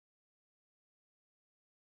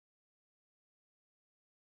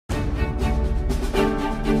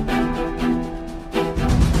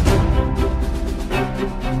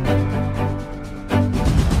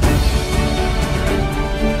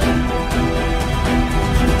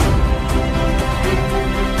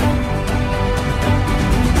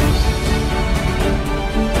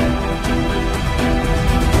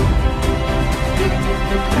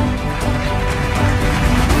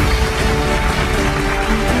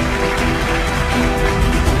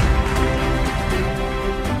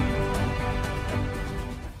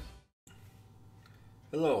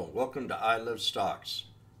welcome to I Love Stocks.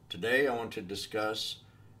 Today I want to discuss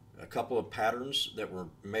a couple of patterns that were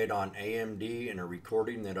made on AMD in a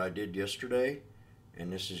recording that I did yesterday,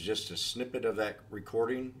 and this is just a snippet of that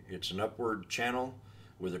recording. It's an upward channel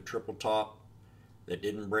with a triple top that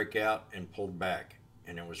didn't break out and pulled back,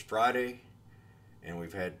 and it was Friday, and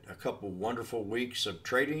we've had a couple wonderful weeks of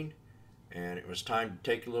trading, and it was time to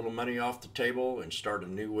take a little money off the table and start a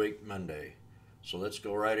new week Monday. So let's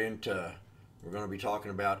go right into, we're going to be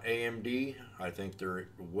talking about AMD. I think they're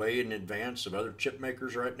way in advance of other chip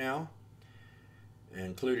makers right now,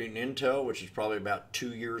 including Intel, which is probably about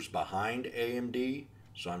 2 years behind AMD.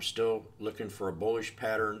 So I'm still looking for a bullish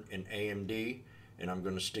pattern in AMD, and I'm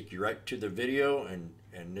going to stick you right to the video. And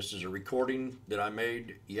this is a recording that I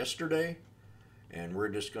made yesterday, and we're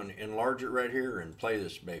just going to enlarge it right here and play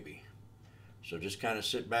this baby. So just kind of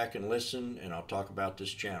sit back and listen, and I'll talk about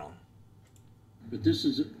this channel. But this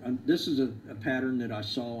is a pattern that I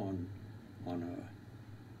saw and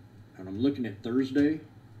I'm looking at Thursday,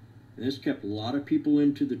 and this kept a lot of people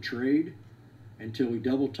into the trade until we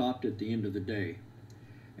double topped at the end of the day.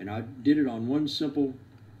 And I did it on one simple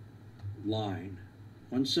line.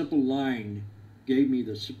 One simple line gave me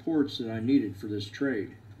the supports that I needed for this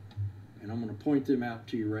trade, and I'm going to point them out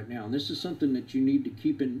to you right now. And this is something that you need to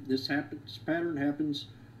keep in. This pattern happens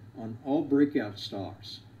on all breakout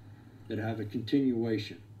stocks that have a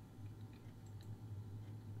continuation.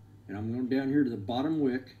 And I'm going down here to the bottom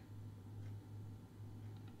wick,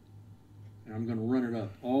 and I'm going to run it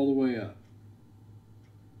up all the way up.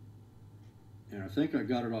 And I think I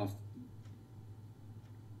got it off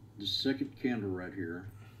the second candle right here.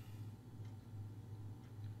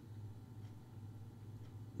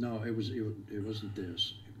 No, it wasn't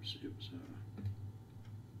this. It was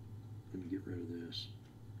let me get rid of this.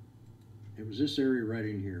 It was this area right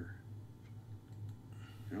in here.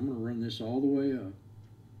 And I'm going to run this all the way up.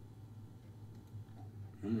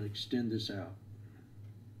 I'm going to extend this out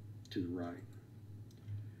to the right.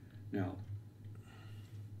 Now,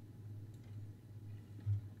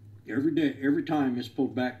 every time it's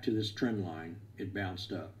pulled back to this trend line, it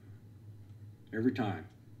bounced up. Every time.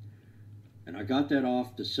 And I got that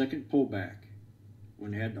off the second pullback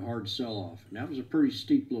when it had the hard sell-off. And that was a pretty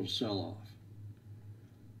steep little sell-off.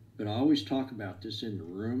 But I always talk about this in the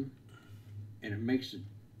room, and it makes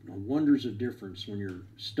wonders of difference when you're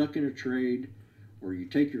stuck in a trade or you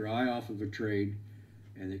take your eye off of a trade,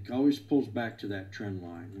 and it always pulls back to that trend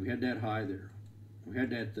line. We had that high there. We had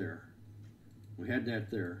that there. We had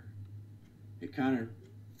that there. It kind of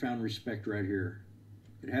found respect right here.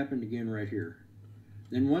 It happened again right here.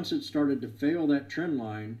 Then once it started to fail that trend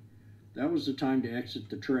line, that was the time to exit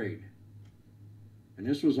the trade. And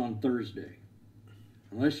this was on Thursday.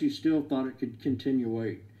 Unless you still thought it could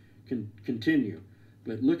continue.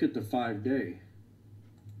 But look at the 5-day.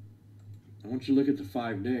 I want you to look at the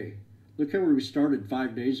 5-day. Look how we started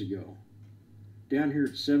 5 days ago. Down here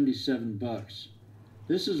at 77 bucks.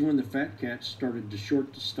 This is when the fat cats started to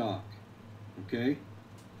short the stock. Okay?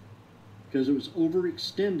 Because it was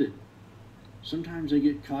overextended. Sometimes they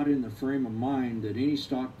get caught in the frame of mind that any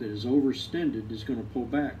stock that is overextended is going to pull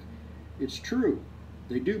back. It's true.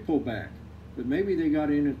 They do pull back. But maybe they got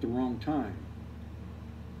in at the wrong time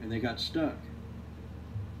and they got stuck.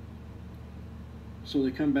 So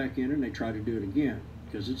they come back in and they try to do it again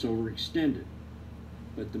because it's overextended.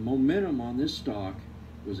 But the momentum on this stock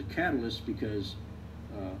was a catalyst because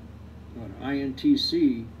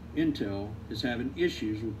INTC, Intel, is having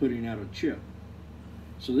issues with putting out a chip.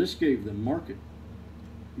 So this gave the market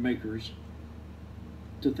makers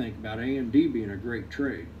to think about AMD being a great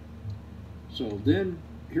trade. So then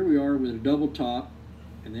here we are with a double top,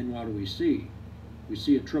 and then what do we see? We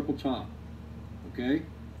see a triple top. Okay?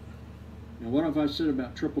 Now what have I said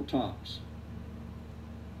about triple tops?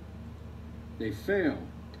 They fail.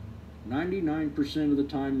 99% of the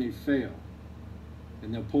time they fail,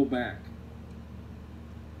 and they'll pull back.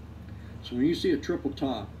 So when you see a triple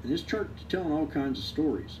top, and this chart is telling all kinds of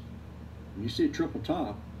stories. When you see a triple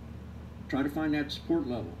top, try to find that support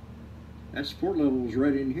level. That support level was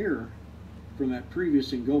right in here from that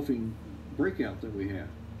previous engulfing breakout that we had.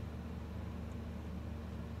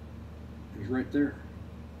 It was right there.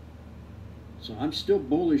 So I'm still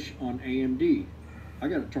bullish on AMD. I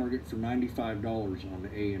got a target for $95 on the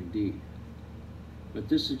AMD. But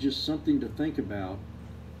this is just something to think about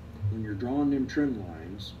when you're drawing them trend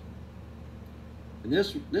lines. And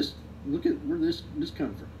this look at where this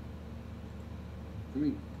come from. Let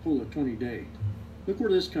me pull a 20-day. Look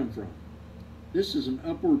where this come from. This is an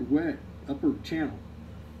upward channel.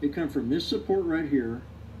 It come from this support right here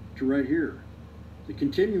to right here. The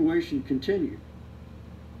continuation continued.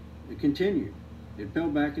 It continued. It fell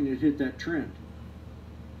back and it hit that trend.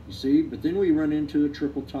 You see? But then we run into a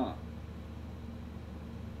triple top.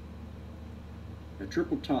 A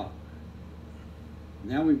triple top.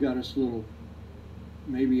 Now we've got us little,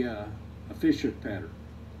 maybe a fish hook pattern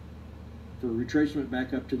for retracement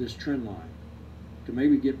back up to this trend line to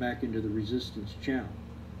maybe get back into the resistance channel.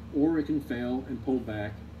 Or it can fail and pull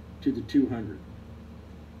back to the 200,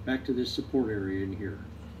 back to this support area in here.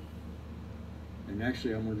 And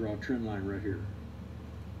actually I'm going to draw a trend line right here.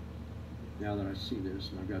 Now that I see this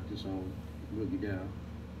and I've got this all boogied out.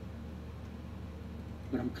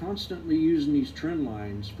 But I'm constantly using these trend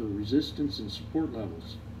lines for resistance and support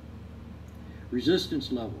levels.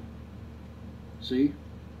 Resistance level. See?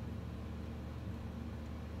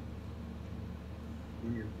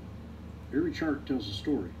 Every chart tells a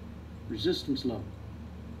story. Resistance level.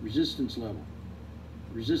 Resistance level.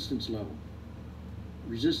 Resistance level.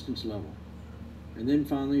 Resistance level. And then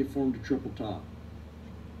finally it formed a triple top.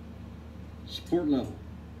 Support level.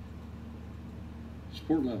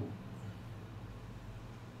 Support level.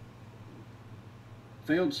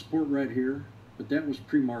 Failed support right here, but that was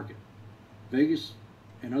pre-market. Vegas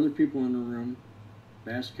and other people in the room,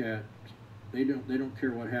 Bass Cat, they don't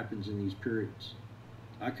care what happens in these periods.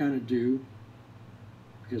 I kind of do,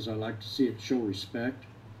 because I like to see it show respect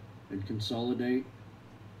and consolidate.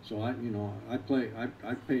 So I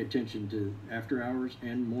pay attention to after hours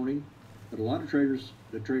and morning. But a lot of traders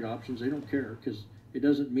that trade options, they don't care because it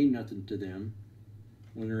doesn't mean nothing to them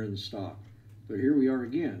when they're in the stock. But here we are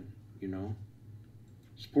again,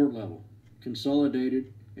 support level,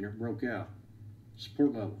 consolidated, and it broke out.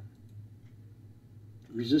 Support level,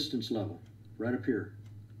 resistance level, right up here,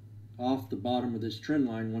 off the bottom of this trend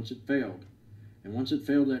line once it failed. And once it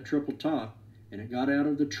failed that triple top, and it got out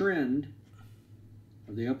of the trend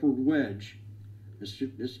of the upward wedge,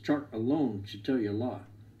 this chart alone should tell you a lot.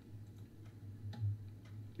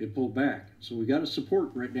 It pulled back. So we got a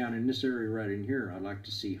support right down in this area right in here. I'd like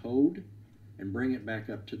to see hold and bring it back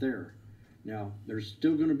up to there. Now, there's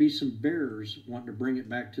still going to be some bears wanting to bring it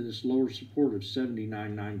back to this lower support of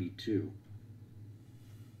 79.92.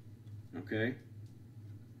 Okay?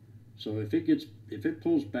 So if it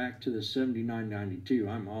pulls back to the 79.92,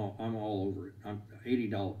 I'm all over it. I'm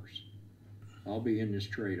 $80. I'll be in this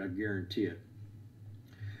trade, I guarantee it.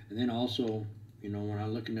 And then also, when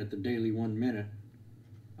I'm looking at the daily 1 minute,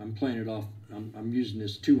 I'm playing it off, I'm using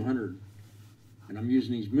this 200, and I'm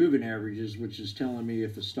using these moving averages, which is telling me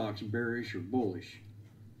if the stock's bearish or bullish.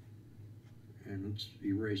 And let's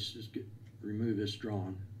erase this, remove this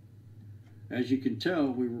drawing. As you can tell,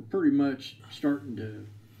 we were pretty much starting to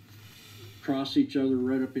cross each other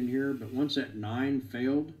right up in here, but once that 9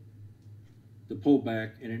 failed, the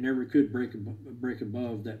pullback, and it never could break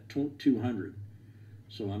above that 200.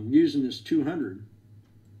 So I'm using this 200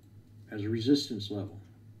 as a resistance level.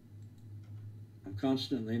 I'm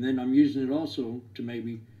constantly, and then I'm using it also to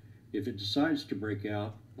maybe, if it decides to break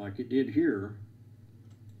out like it did here,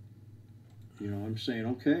 I'm saying,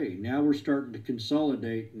 okay, now we're starting to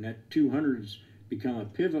consolidate, and that 200's become a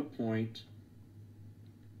pivot point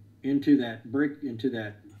into that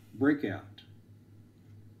breakout.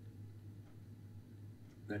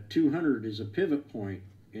 That 200 is a pivot point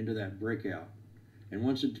into that breakout. And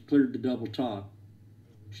once it cleared the double top,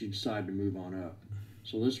 she decided to move on up.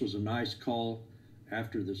 So this was a nice call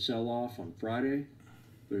after the sell-off on Friday,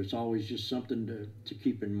 but it's always just something to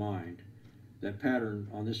keep in mind. That pattern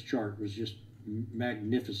on this chart was just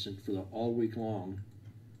magnificent for the all week long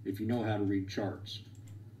if you know how to read charts.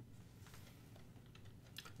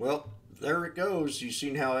 Well, there it goes. You've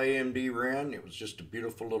seen how AMD ran. It was just a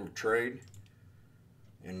beautiful little trade.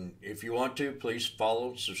 And if you want to, please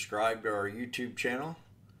follow, subscribe to our YouTube channel.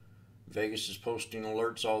 Vegas is posting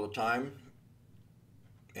alerts all the time.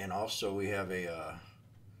 And also we have a,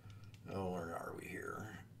 where are we here?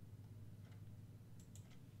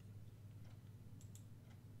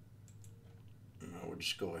 We'll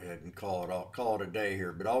just go ahead and call it a day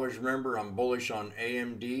here. But always remember, I'm bullish on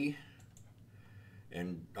AMD.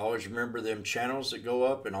 And always remember them channels that go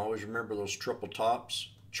up, and always remember those triple tops,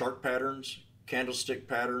 chart patterns, candlestick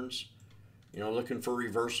patterns, looking for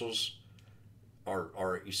reversals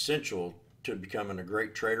are essential to becoming a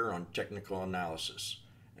great trader on technical analysis.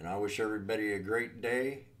 And I wish everybody a great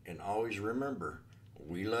day, and always remember,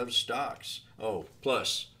 we love stocks. Oh,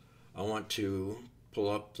 plus, I want to pull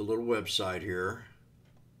up the little website here.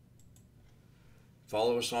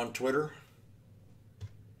 Follow us on Twitter.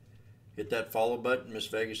 Hit that follow button. Miss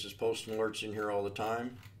Vegas is posting alerts in here all the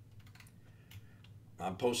time.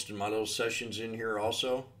 I'm posting my little sessions in here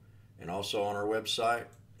also. And also on our website,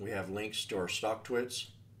 we have links to our stock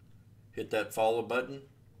twits. Hit that follow button.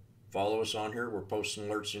 Follow us on here. We're posting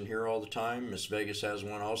alerts in here all the time. Miss Vegas has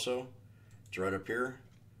one also. It's right up here.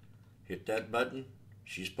 Hit that button.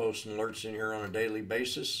 She's posting alerts in here on a daily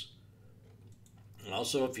basis. And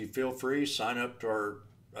also, if you feel free, sign up to our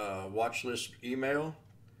watch list email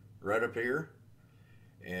right up here.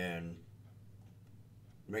 And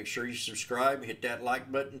make sure you subscribe. Hit that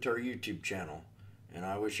like button to our YouTube channel. And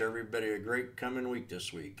I wish everybody a great coming week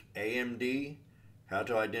this week. AMD, how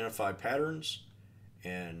to identify patterns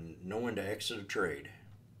and know when to exit a trade.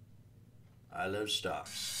 I love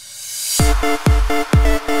stocks.